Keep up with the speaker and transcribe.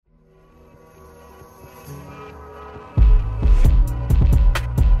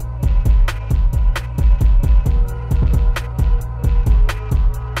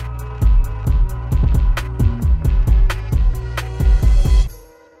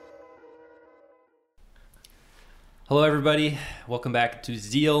Hello, everybody. Welcome back to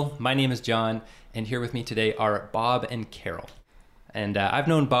ZEAL. My name is John, and here with me today are Bob and Carol. And I've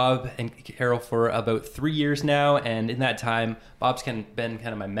known Bob and Carol for about 3 years now, and in that time, Bob's been kind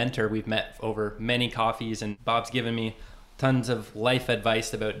of my mentor. We've met over many coffees, and Bob's given me tons of life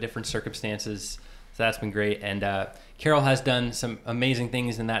advice about different circumstances, so that's been great. And Carol has done some amazing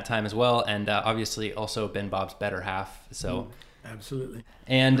things in that time as well, and obviously also been Bob's better half. So. Absolutely.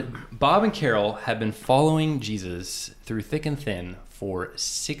 And Bob and Carol have been following Jesus through thick and thin for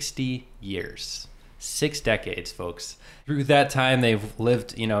 60 years. 6 decades, folks. Through that time, they've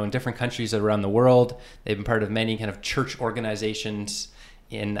lived, in different countries around the world. They've been part of many kind of church organizations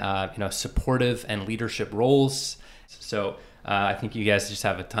in, supportive and leadership roles. So I think you guys just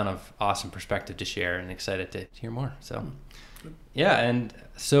have a ton of awesome perspective to share, and excited to hear more. So, yeah, and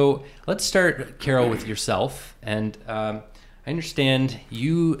so let's start, Carol, with yourself. And I understand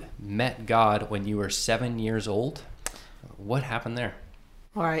you met God when you were 7 years old. What happened there?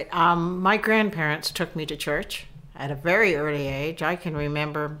 All right. My grandparents took me to church at a very early age. I can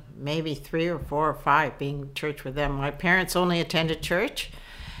remember maybe 3 or 4 or 5 being in church with them. My parents only attended church,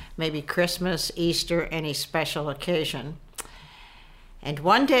 maybe Christmas, Easter, any special occasion. And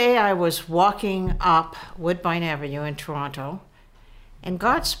one day I was walking up Woodbine Avenue in Toronto, and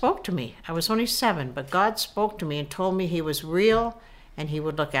God spoke to me. I was only 7, but God spoke to me and told me he was real and he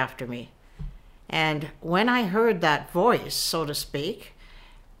would look after me. And when I heard that voice, so to speak,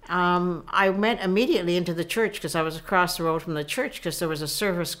 I went immediately into the church because I was across the road from the church because there was a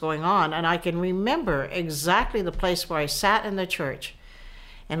service going on. And I can remember exactly the place where I sat in the church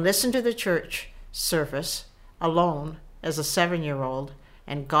and listened to the church service alone as a 7-year-old.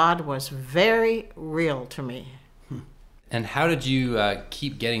 And God was very real to me. And how did you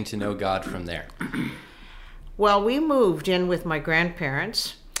keep getting to know God from there? Well, we moved in with my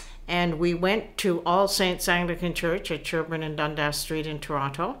grandparents, and we went to All Saints Anglican Church at Sherbourne and Dundas Street in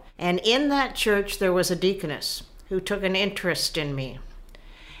Toronto. And in that church, there was a deaconess who took an interest in me.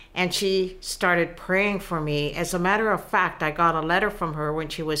 And she started praying for me. As a matter of fact, I got a letter from her when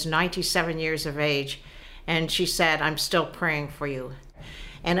she was 97 years of age, and she said, "I'm still praying for you."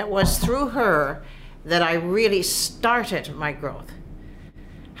 And it was through her that I really started my growth.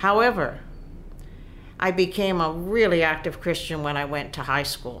 However, I became a really active Christian when I went to high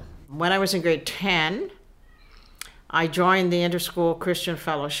school. When I was in grade 10, I joined the Interschool Christian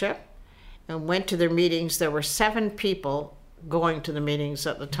Fellowship and went to their meetings. There were 7 people going to the meetings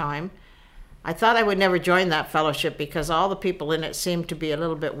at the time. I thought I would never join that fellowship because all the people in it seemed to be a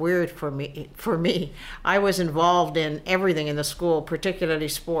little bit weird for me. I was involved in everything in the school, particularly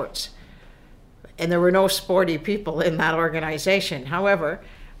sports. And there were no sporty people in that organization. However,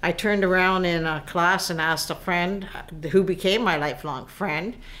 I turned around in a class and asked a friend, who became my lifelong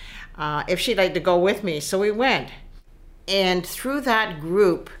friend, if she'd like to go with me. So we went. And through that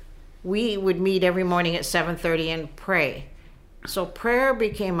group, we would meet every morning at 7:30 and pray. So prayer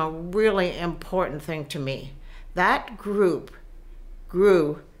became a really important thing to me. That group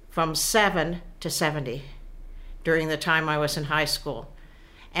grew from 7 to 70 during the time I was in high school.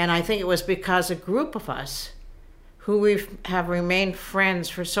 And I think it was because a group of us who have remained friends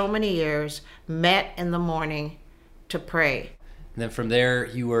for so many years met in the morning to pray. And then from there,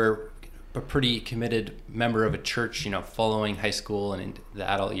 you were a pretty committed member of a church, following high school and into the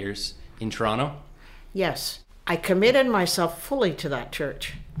adult years in Toronto? Yes. I committed myself fully to that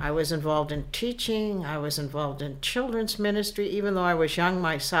church. I was involved in teaching. I was involved in children's ministry, even though I was young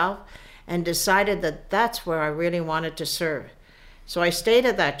myself, and decided that that's where I really wanted to serve. So I stayed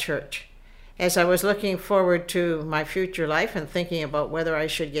at that church. As I was looking forward to my future life and thinking about whether I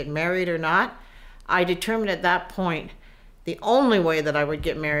should get married or not, I determined at that point the only way that I would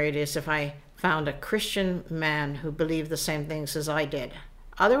get married is if I found a Christian man who believed the same things as I did.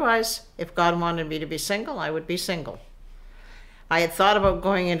 Otherwise, if God wanted me to be single, I would be single. I had thought about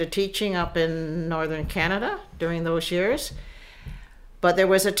going into teaching up in northern Canada during those years. But there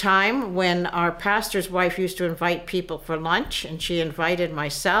was a time when our pastor's wife used to invite people for lunch, and she invited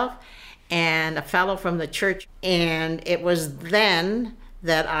myself and a fellow from the church. And it was then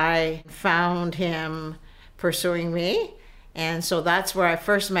that I found him pursuing me. And so that's where I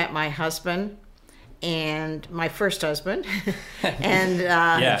first met my husband, and my first husband. And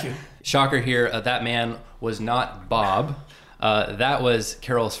yeah, shocker here, that man was not Bob. That was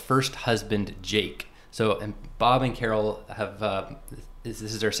Carol's first husband, Jake. So and Bob and Carol have... this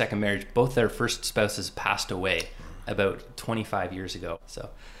is their second marriage. Both their first spouses passed away about 25 years ago. So,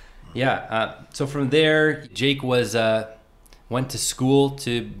 yeah. So from there, Jake went to school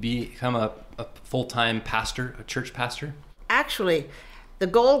to become a full-time pastor, a church pastor. Actually, The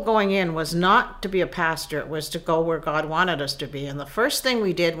goal going in was not to be a pastor, it was to go where God wanted us to be. And the first thing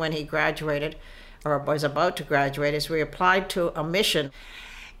we did when he graduated, or was about to graduate, is we applied to a mission.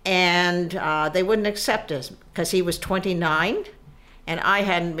 And they wouldn't accept us because he was 29 and I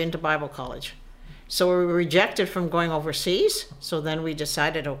hadn't been to Bible college. So we were rejected from going overseas. So then we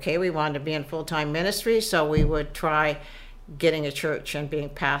decided, okay, we wanted to be in full-time ministry, so we would try getting a church and being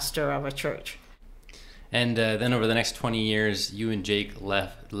pastor of a church. And then over the next 20 years, you and Jake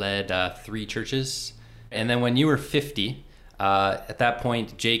led 3 churches. And then when you were 50, at that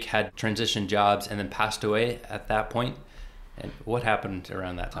point, Jake had transitioned jobs and then passed away at that point. And what happened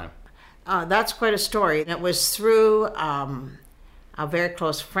around that time? That's quite a story. It was through a very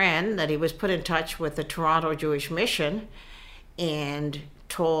close friend that he was put in touch with the Toronto Jewish Mission and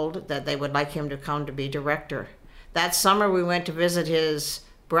told that they would like him to come to be director. That summer we went to visit his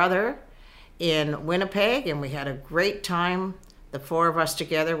brother in Winnipeg, and we had a great time, the 4 of us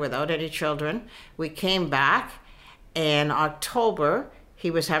together without any children. We came back, and in October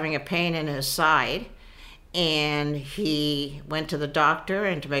he was having a pain in his side, and he went to the doctor,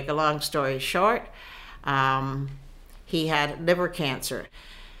 and to make a long story short, he had liver cancer.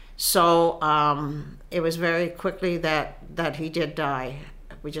 So it was very quickly that he did die,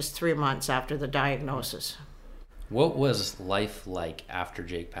 just 3 months after the diagnosis. What was life like after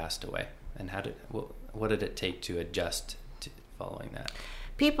Jake passed away? And what did it take to adjust to following that?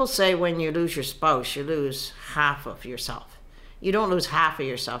 People say when you lose your spouse, you lose half of yourself. You don't lose half of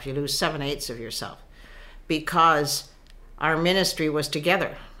yourself, you lose 7/8 of yourself, because our ministry was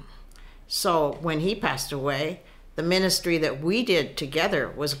together. So when he passed away, the ministry that we did together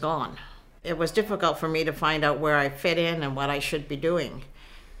was gone. It was difficult for me to find out where I fit in and what I should be doing.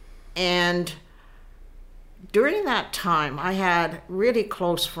 And during that time, I had really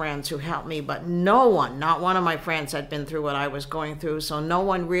close friends who helped me, but no one, not one of my friends, had been through what I was going through, so no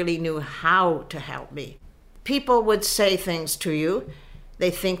one really knew how to help me. People would say things to you. They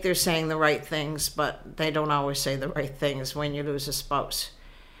think they're saying the right things, but they don't always say the right things when you lose a spouse.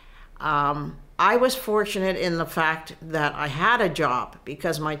 I was fortunate in the fact that I had a job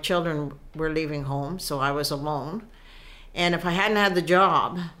because my children were leaving home, so I was alone. And if I hadn't had the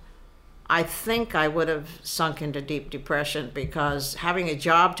job, I think I would have sunk into deep depression, because having a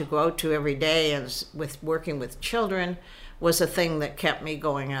job to go out to every day and with working with children was a thing that kept me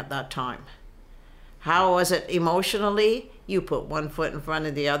going at that time. How was it emotionally? You put one foot in front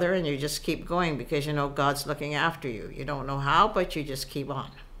of the other and you just keep going because you know God's looking after you. You don't know how, but you just keep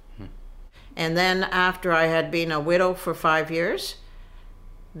on. And then after I had been a widow for 5 years,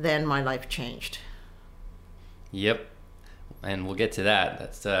 then my life changed. Yep. And we'll get to that.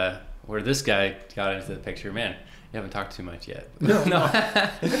 That's where this guy got into the picture. Man, you haven't talked too much yet. No.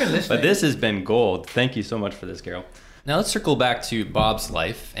 But this has been gold. Thank you so much for this, Carol. Now let's circle back to Bob's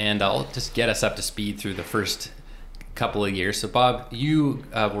life, and I'll just get us up to speed through the first couple of years. So Bob, you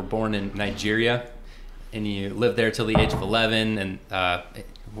were born in Nigeria, and you lived there till the age of 11, and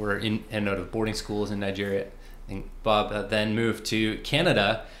were in and out of boarding schools in Nigeria. And Bob then moved to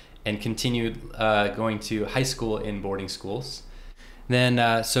Canada and continued going to high school in boarding schools.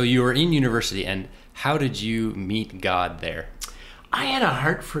 Then, so you were in university, and how did you meet God there? I had a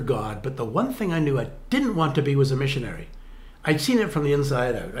heart for God, but the one thing I knew I didn't want to be was a missionary. I'd seen it from the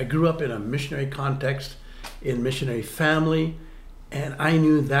inside out. I grew up in a missionary context, in missionary family, and I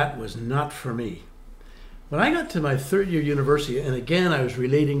knew that was not for me. When I got to my 3rd year university, and again I was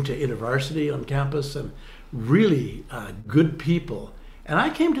relating to InterVarsity on campus and really good people, and I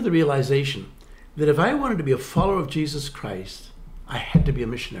came to the realization that if I wanted to be a follower of Jesus Christ, I had to be a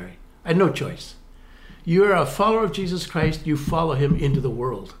missionary. I had no choice. You're a follower of Jesus Christ, you follow him into the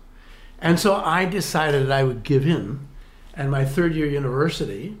world. And so I decided that I would give in, and my 3rd year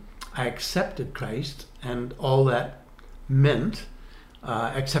university, I accepted Christ and all that meant.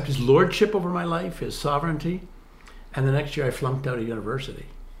 Accept his lordship over my life, his sovereignty, and the next year I flunked out of university.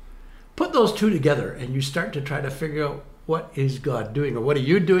 Put those two together and you start to try to figure out, what is God doing, or what are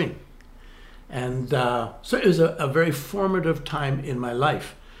you doing? And so it was a very formative time in my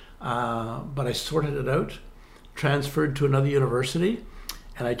life, but I sorted it out, transferred to another university,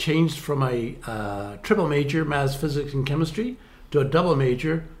 and I changed from a triple major, maths, physics, and chemistry, to a double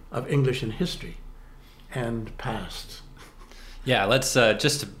major of English and history, and passed. Yeah, let's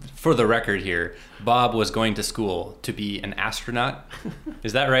just for the record here, Bob was going to school to be an astronaut.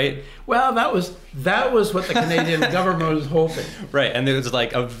 Is that right? Well, that was what the Canadian government was hoping. Right, and it was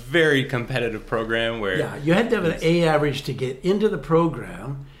like a very competitive program where... Yeah, you had to have an A average to get into the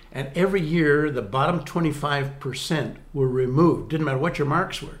program, and every year the bottom 25% were removed. Didn't matter what your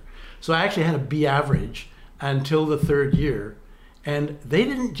marks were. So I actually had a B average until the 3rd year, And they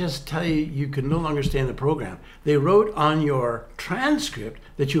didn't just tell you you could no longer stay in the program. They wrote on your transcript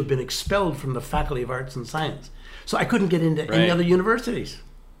that you have been expelled from the Faculty of Arts and Science. So I couldn't get into any other universities.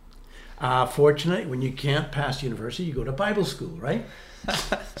 Fortunately, when you can't pass university, you go to Bible school, right?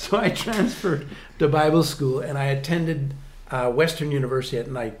 So I transferred to Bible school, and I attended Western University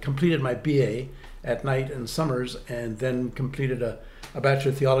at night, completed my BA at night and summers, and then completed a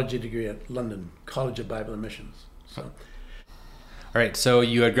Bachelor of Theology degree at London College of Bible and Missions. So. All right, so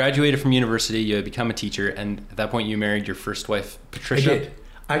you had graduated from university, you had become a teacher, and at that point you married your first wife, Patricia? I did.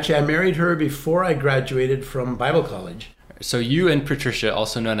 Actually, I married her before I graduated from Bible college. So you and Patricia,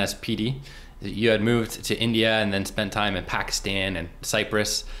 also known as Petey, you had moved to India and then spent time in Pakistan and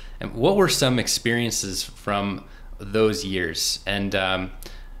Cyprus. And what were some experiences from those years? And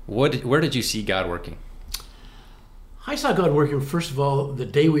where did you see God working? I saw God working, first of all, the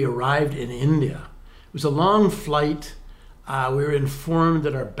day we arrived in India. It was a long flight. We were informed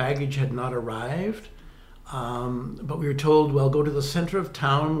that our baggage had not arrived, but we were told, well, go to the center of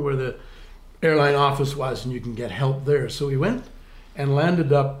town where the airline office was and you can get help there. So we went and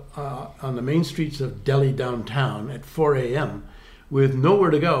landed up on the main streets of Delhi downtown at 4 a.m. with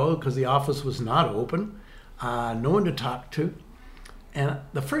nowhere to go because the office was not open, no one to talk to. And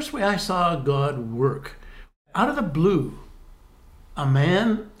the first way I saw God work, out of the blue, a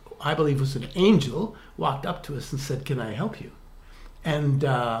man, I believe was an angel, walked up to us and said, "Can I help you?" And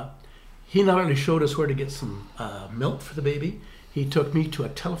he not only showed us where to get some milk for the baby, he took me to a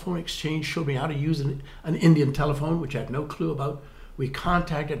telephone exchange, showed me how to use an Indian telephone, which I had no clue about. We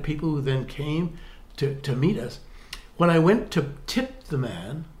contacted people who then came to meet us. When I went to tip the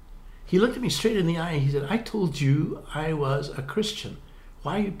man, he looked at me straight in the eye and he said, "I told you I was a Christian.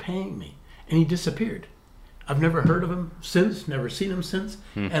 Why are you paying me?" And he disappeared. I've never heard of him since, never seen him since.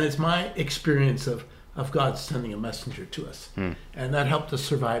 And it's my experience of God sending a messenger to us. And that helped us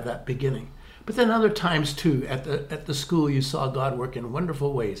survive that beginning. But then other times too, at the school, you saw God work in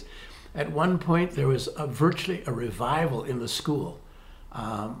wonderful ways. At one point, there was virtually a revival in the school.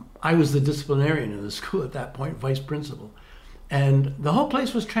 I was the disciplinarian in the school at that point, vice principal. And the whole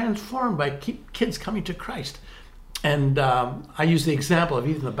place was transformed by kids coming to Christ. And I use the example of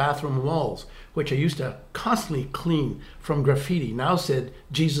even the bathroom walls, which I used to constantly clean from graffiti, now said,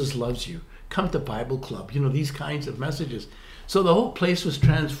 "Jesus loves you. Come to Bible Club." You know, these kinds of messages. So the whole place was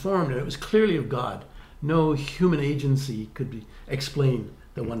transformed, and it was clearly of God. No human agency could explain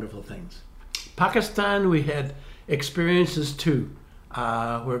the wonderful things. Pakistan, we had experiences too,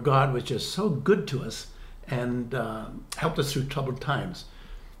 where God was just so good to us and helped us through troubled times.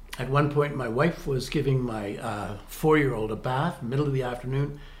 At one point, my wife was giving my 4-year-old a bath, middle of the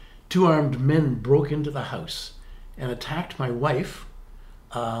afternoon. 2 armed men broke into the house and attacked my wife.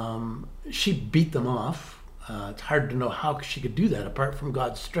 She beat them off. It's hard to know how she could do that apart from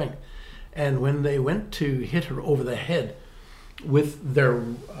God's strength. And when they went to hit her over the head with their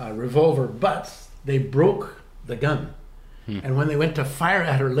revolver butts, they broke the gun. And when they went to fire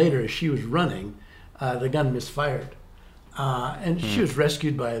at her later as she was running, the gun misfired. And she was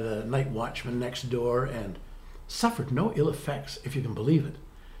rescued by the night watchman next door and suffered no ill effects, if you can believe it.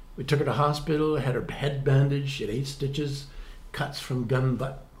 We took her to hospital, had her head bandaged, she had 8 stitches, cuts from gun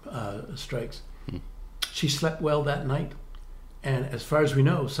butt strikes. She slept well that night, and as far as we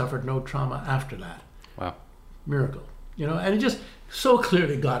know, suffered no trauma after that. Wow. Miracle. You know, and it just so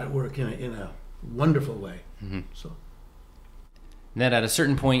clearly got at work in a wonderful way. So. And then at a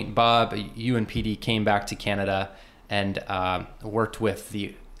certain point, Bob, you and Petey came back to Canada and worked with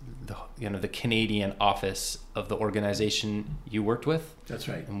the Canadian office of the organization you worked with. That's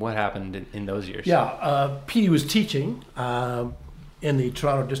right. And what happened in those years? Yeah, Petey was teaching in the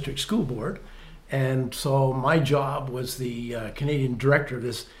Toronto District School Board, and so my job was the Canadian director of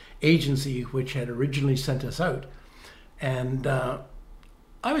this agency which had originally sent us out. And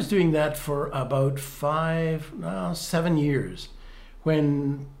I was doing that for about 7 years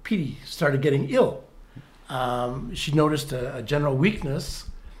when Petey started getting ill. She noticed a general weakness,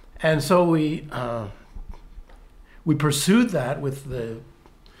 and so we pursued that with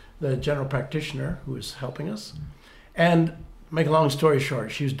the general practitioner who was helping us. And make a long story short,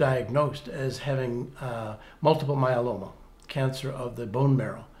 she was diagnosed as having multiple myeloma, cancer of the bone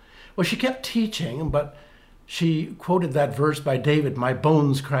marrow. Well, she kept teaching, but she quoted that verse by David, "My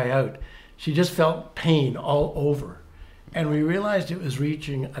bones cry out." She just felt pain all over. And we realized it was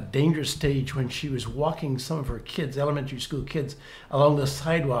reaching a dangerous stage when she was walking some of her kids, elementary school kids, along the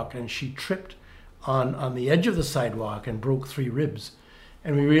sidewalk, and she tripped on the edge of the sidewalk and broke 3 ribs.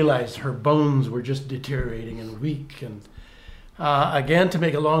 And we realized her bones were just deteriorating and weak. And again, to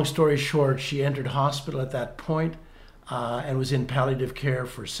make a long story short, she entered hospital at that point. and was in palliative care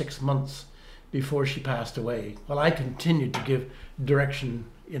for 6 months before she passed away. Well, I continued to give direction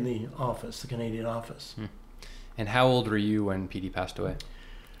in the office, the Canadian office. And how old were you when PD passed away?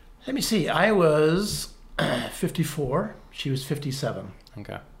 Let me see. I was 54. She was 57.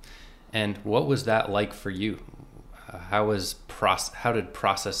 Okay. And what was that like for you? How did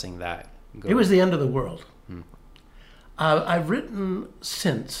processing that go? It was the end of the world. I've written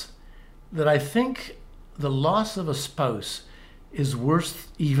since that I think the loss of a spouse is worse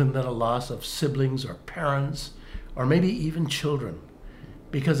even than a loss of siblings or parents or maybe even children.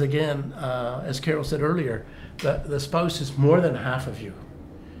 Because again, as Carol said earlier, the spouse is more than half of you.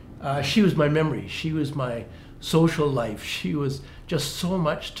 She was my memory. She was my social life. She was just so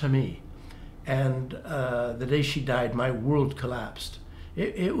much to me. And the day she died, my world collapsed.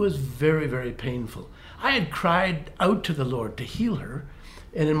 It was very, very painful. I had cried out to the Lord to heal her.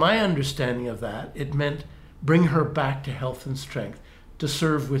 And in my understanding of that, it meant bring her back to health and strength to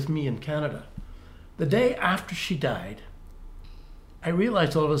serve with me in Canada. The day after she died, I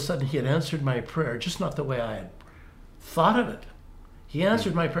realized all of a sudden he had answered my prayer, just not the way I had thought of it. He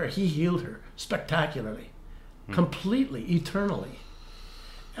answered my prayer. He healed her spectacularly, completely, eternally.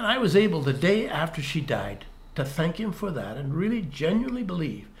 And I was able, the day after she died, to thank him for that and really genuinely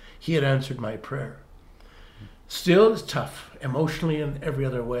believe he had answered my prayer. Still, it's tough, emotionally and every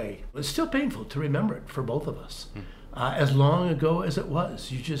other way. It's still painful to remember it for both of us. As long ago as it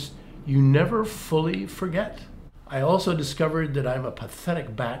was, you never fully forget. I also discovered that I'm a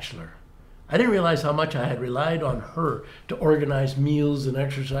pathetic bachelor. I didn't realize how much I had relied on her to organize meals and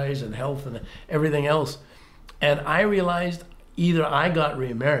exercise and health and everything else. And I realized either I got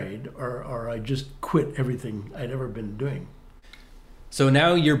remarried or I just quit everything I'd ever been doing. So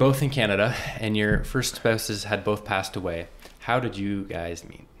now you're both in Canada and your first spouses had both passed away. How did you guys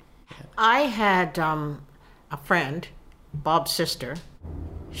meet? I had a friend, Bob's sister.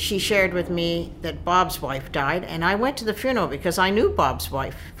 She shared with me that Bob's wife died, and I went to the funeral because I knew Bob's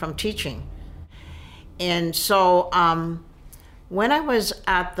wife from teaching. And so when I was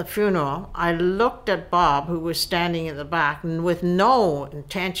at the funeral, I looked at Bob, who was standing in the back, and with no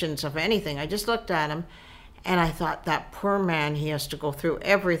intentions of anything, I just looked at him, and I thought, that poor man, he has to go through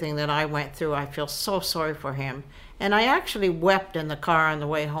everything that I went through. I feel so sorry for him. And I actually wept in the car on the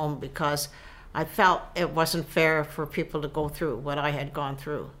way home because I felt it wasn't fair for people to go through what I had gone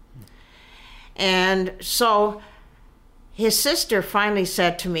through. And so his sister finally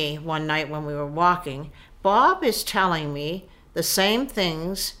said to me one night when we were walking, Bob is telling me the same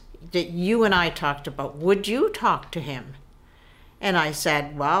things that you and I talked about. Would you talk to him? And I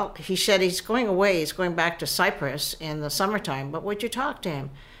said, well, he said he's going away. He's going back to Cyprus in the summertime, but would you talk to him?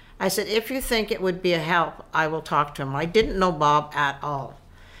 I said, if you think it would be a help, I will talk to him. I didn't know Bob at all.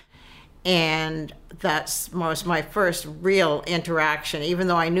 And that was my first real interaction. Even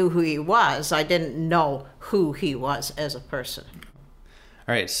though I knew who he was, I didn't know who he was as a person.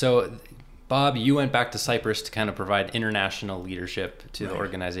 All right, so Bob, you went back to Cyprus to kind of provide international leadership to the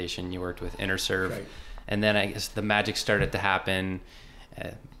organization. You worked with InterServe. Right. And then I guess the magic started to happen.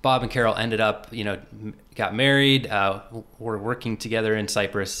 Bob and Carol ended up, got married, were working together in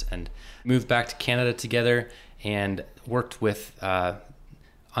Cyprus and moved back to Canada together and worked with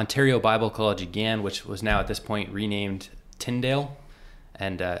Ontario Bible College again, which was now at this point renamed Tyndale.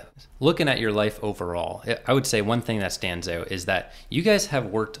 And looking at your life overall, I would say one thing that stands out is that you guys have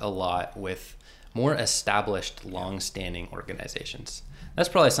worked a lot with more established, long-standing organizations. That's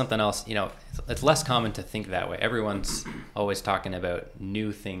probably something else, it's less common to think that way. Everyone's always talking about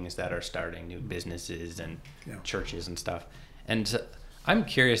new things that are starting, new businesses and churches and stuff. And I'm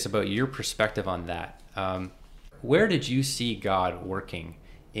curious about your perspective on that. Where did you see God working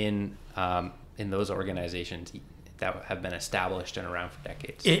in those organizations that have been established and around for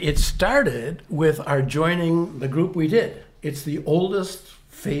decades? It started with our joining the group we did. It's the oldest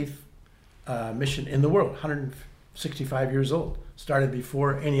faith mission in the world, 165 years old. Started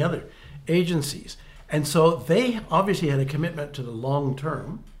before any other agencies. And so they obviously had a commitment to the long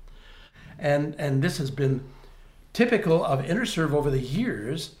term. And this has been typical of InterServe over the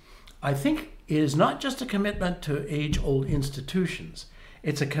years. I think it is not just a commitment to age-old institutions.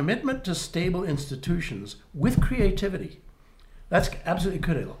 It's a commitment to stable institutions with creativity. That's absolutely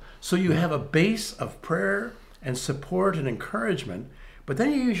critical. So you have a base of prayer and support and encouragement, but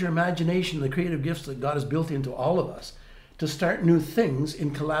then you use your imagination, the creative gifts that God has built into all of us to start new things in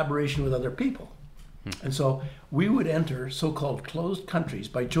collaboration with other people. And so we would enter so-called closed countries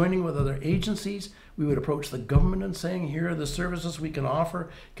by joining with other agencies. We would approach the government and saying, here are the services we can offer.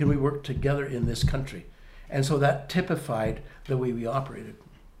 Can we work together in this country? And so that typified the way we operated.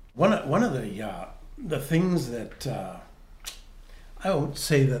 One of the things that I won't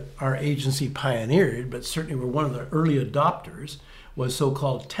say that our agency pioneered, but certainly we're one of the early adopters, was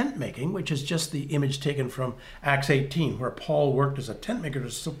so-called tent making, which is just the image taken from Acts 18, where Paul worked as a tent maker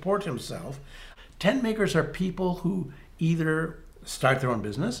to support himself. Tent makers are people who either start their own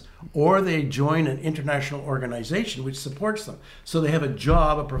business or they join an international organization which supports them. So they have a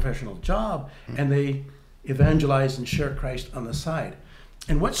job, a professional job, and they evangelize and share Christ on the side.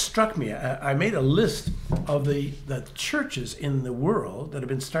 And what struck me, I made a list of the churches in the world that have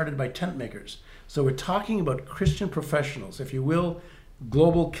been started by tent makers. So we're talking about Christian professionals, if you will,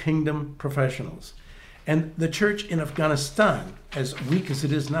 global kingdom professionals. And the church in Afghanistan, as weak as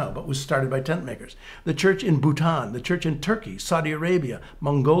it is now, but was started by tent makers. The church in Bhutan, the church in Turkey, Saudi Arabia,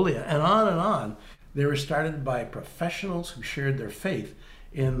 Mongolia, and on and on. They were started by professionals who shared their faith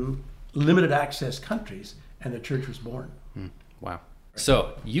in limited access countries, and the church was born. Wow.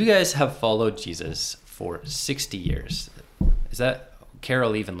 So you guys have followed Jesus for 60 years. Is that,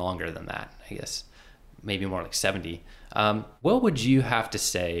 Carol, even longer than that, I guess? Maybe more like 70. What would you have to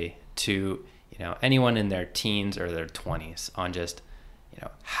say to anyone in their teens or their 20s on just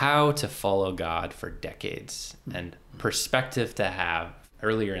how to follow God for decades and perspective to have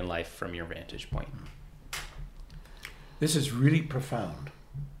earlier in life from your vantage point? This is really profound.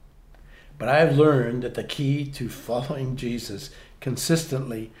 But I've learned that the key to following Jesus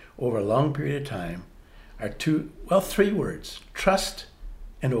consistently over a long period of time are three words: trust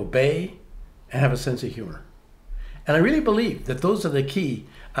and obey and have a sense of humor. And I really believe that those are the key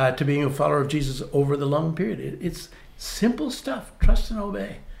to being a follower of Jesus over the long period. It's simple stuff: trust and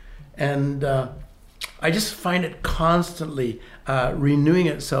obey. And I just find it constantly renewing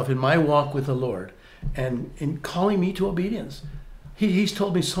itself in my walk with the Lord and in calling me to obedience. He's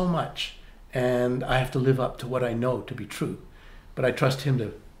told me so much, and I have to live up to what I know to be true. But I trust him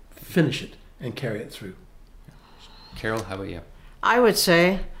to finish it and carry it through. Carol, how about you? I would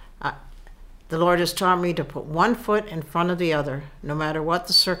say the Lord has taught me to put one foot in front of the other, no matter what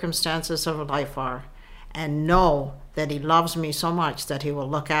the circumstances of life are, and know that he loves me so much that he will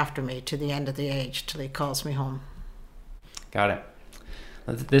look after me to the end of the age till he calls me home. Got it.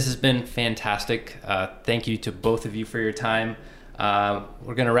 This has been fantastic. Thank you to both of you for your time.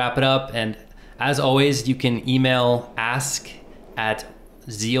 We're going to wrap it up. And as always, you can email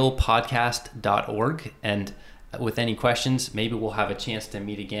ask@zealpodcast.org. And with any questions, maybe we'll have a chance to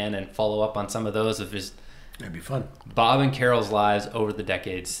meet again and follow up on some of those of just That'd be fun. Bob and Carol's lives over the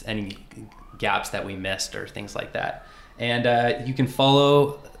decades, any gaps that we missed or things like that. And you can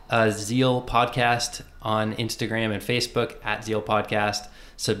follow ZEAL Podcast on Instagram and Facebook @ZEAL Podcast.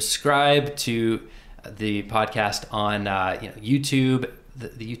 Subscribe to the podcast on YouTube, the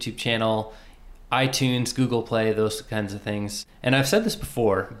YouTube channel, iTunes, Google Play, those kinds of things. And I've said this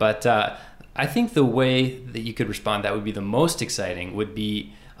before, but I think the way that you could respond that would be the most exciting would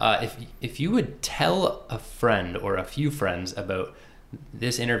be if you would tell a friend or a few friends about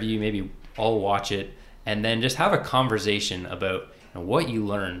this interview, maybe all watch it, and then just have a conversation about what you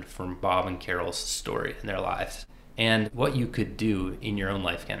learned from Bob and Carol's story in their lives and what you could do in your own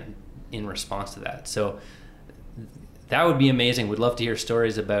life kind of in response to that. So that would be amazing. We'd love to hear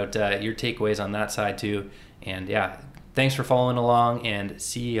stories about your takeaways on that side too. And yeah, thanks for following along, and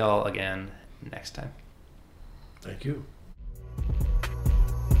see y'all again next time. Thank you.